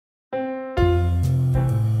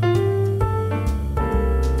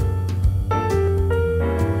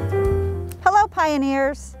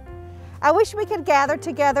pioneers. I wish we could gather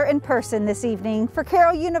together in person this evening for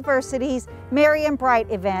Carroll University's Merry and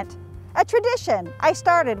Bright event, a tradition I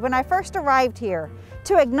started when I first arrived here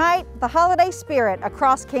to ignite the holiday spirit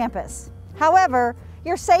across campus. However,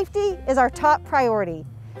 your safety is our top priority,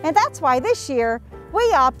 and that's why this year we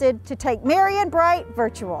opted to take Merry and Bright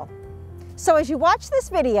virtual. So as you watch this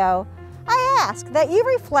video, I ask that you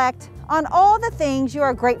reflect on all the things you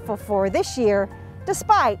are grateful for this year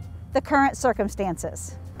despite the current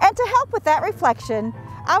circumstances. And to help with that reflection,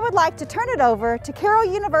 I would like to turn it over to Carroll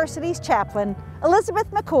University's chaplain, Elizabeth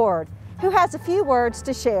McCord, who has a few words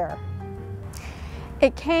to share.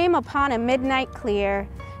 It came upon a midnight clear,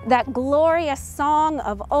 that glorious song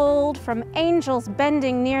of old from angels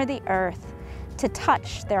bending near the earth to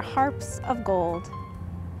touch their harps of gold.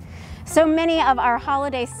 So many of our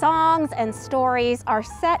holiday songs and stories are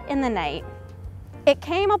set in the night. It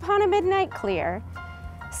came upon a midnight clear,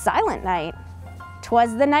 silent night.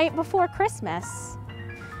 'Twas the night before Christmas.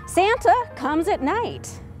 Santa comes at night.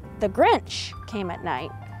 The Grinch came at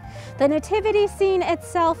night. The nativity scene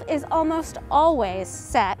itself is almost always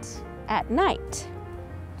set at night.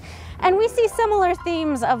 And we see similar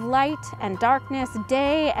themes of light and darkness,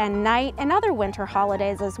 day and night, in other winter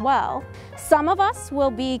holidays as well. Some of us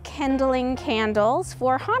will be kindling candles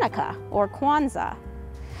for Hanukkah or Kwanzaa.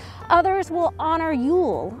 Others will honor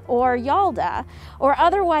Yule or Yalda, or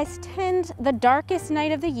otherwise tend the darkest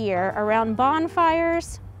night of the year around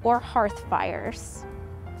bonfires or hearth fires.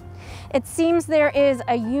 It seems there is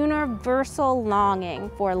a universal longing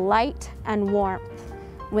for light and warmth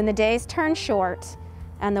when the days turn short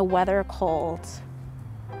and the weather cold.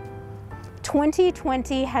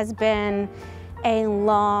 2020 has been a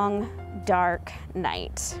long, dark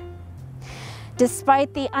night.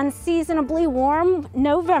 Despite the unseasonably warm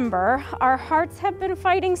November, our hearts have been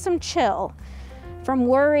fighting some chill from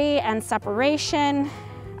worry and separation,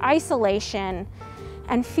 isolation,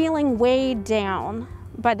 and feeling weighed down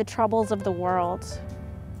by the troubles of the world.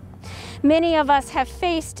 Many of us have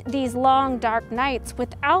faced these long, dark nights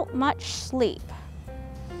without much sleep,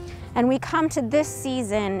 and we come to this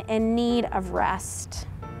season in need of rest.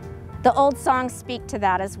 The old songs speak to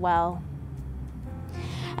that as well.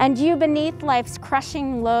 And you beneath life's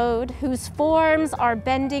crushing load, whose forms are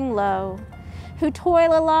bending low, who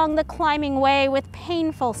toil along the climbing way with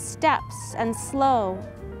painful steps and slow.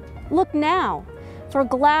 Look now, for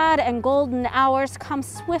glad and golden hours come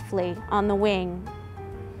swiftly on the wing.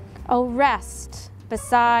 Oh, rest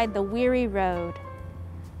beside the weary road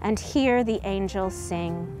and hear the angels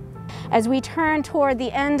sing. As we turn toward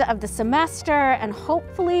the end of the semester and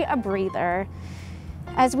hopefully a breather,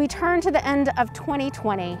 as we turn to the end of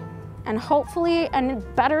 2020 and hopefully a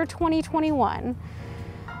better 2021,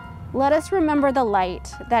 let us remember the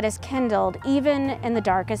light that is kindled even in the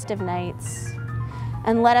darkest of nights,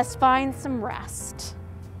 and let us find some rest,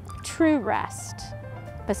 true rest,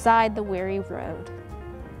 beside the weary road.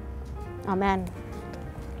 Amen.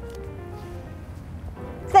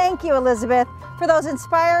 Thank you, Elizabeth, for those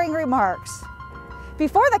inspiring remarks.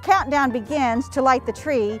 Before the countdown begins to light the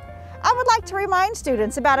tree, I would like to remind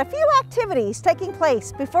students about a few activities taking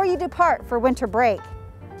place before you depart for winter break.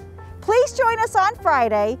 Please join us on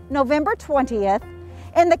Friday, November 20th,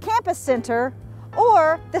 in the Campus Center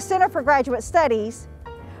or the Center for Graduate Studies,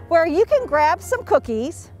 where you can grab some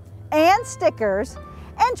cookies and stickers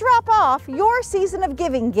and drop off your Season of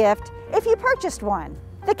Giving gift if you purchased one.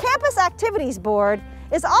 The Campus Activities Board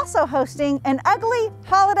is also hosting an ugly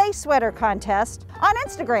holiday sweater contest on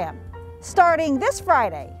Instagram starting this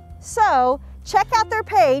Friday. So check out their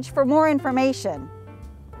page for more information.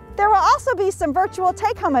 There will also be some virtual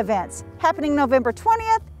take-home events happening November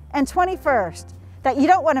 20th and 21st that you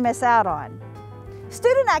don't want to miss out on.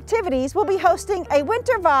 Student Activities will be hosting a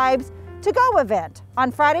Winter Vibes to-go event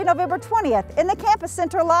on Friday, November 20th in the Campus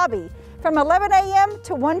Center lobby from 11 a.m.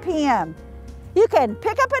 to 1 p.m. You can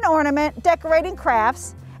pick up an ornament decorating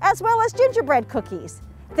crafts as well as gingerbread cookies.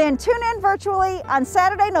 Then tune in virtually on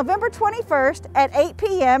Saturday, November 21st at 8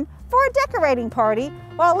 p.m. for a decorating party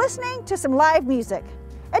while listening to some live music.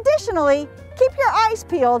 Additionally, keep your eyes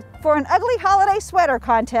peeled for an ugly holiday sweater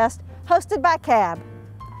contest hosted by CAB.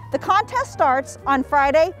 The contest starts on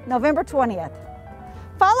Friday, November 20th.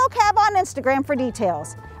 Follow CAB on Instagram for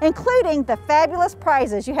details, including the fabulous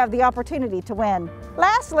prizes you have the opportunity to win.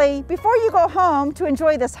 Lastly, before you go home to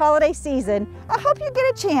enjoy this holiday season, I hope you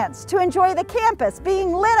get a chance to enjoy the campus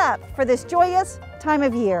being lit up for this joyous time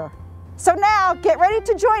of year. So now, get ready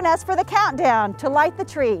to join us for the countdown to light the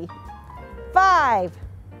tree. 5,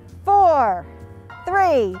 4,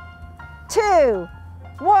 3, 2,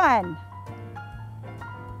 1.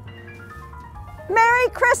 Merry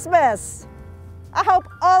Christmas! I hope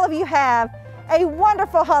all of you have a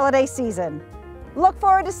wonderful holiday season. Look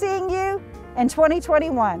forward to seeing you in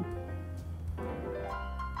 2021.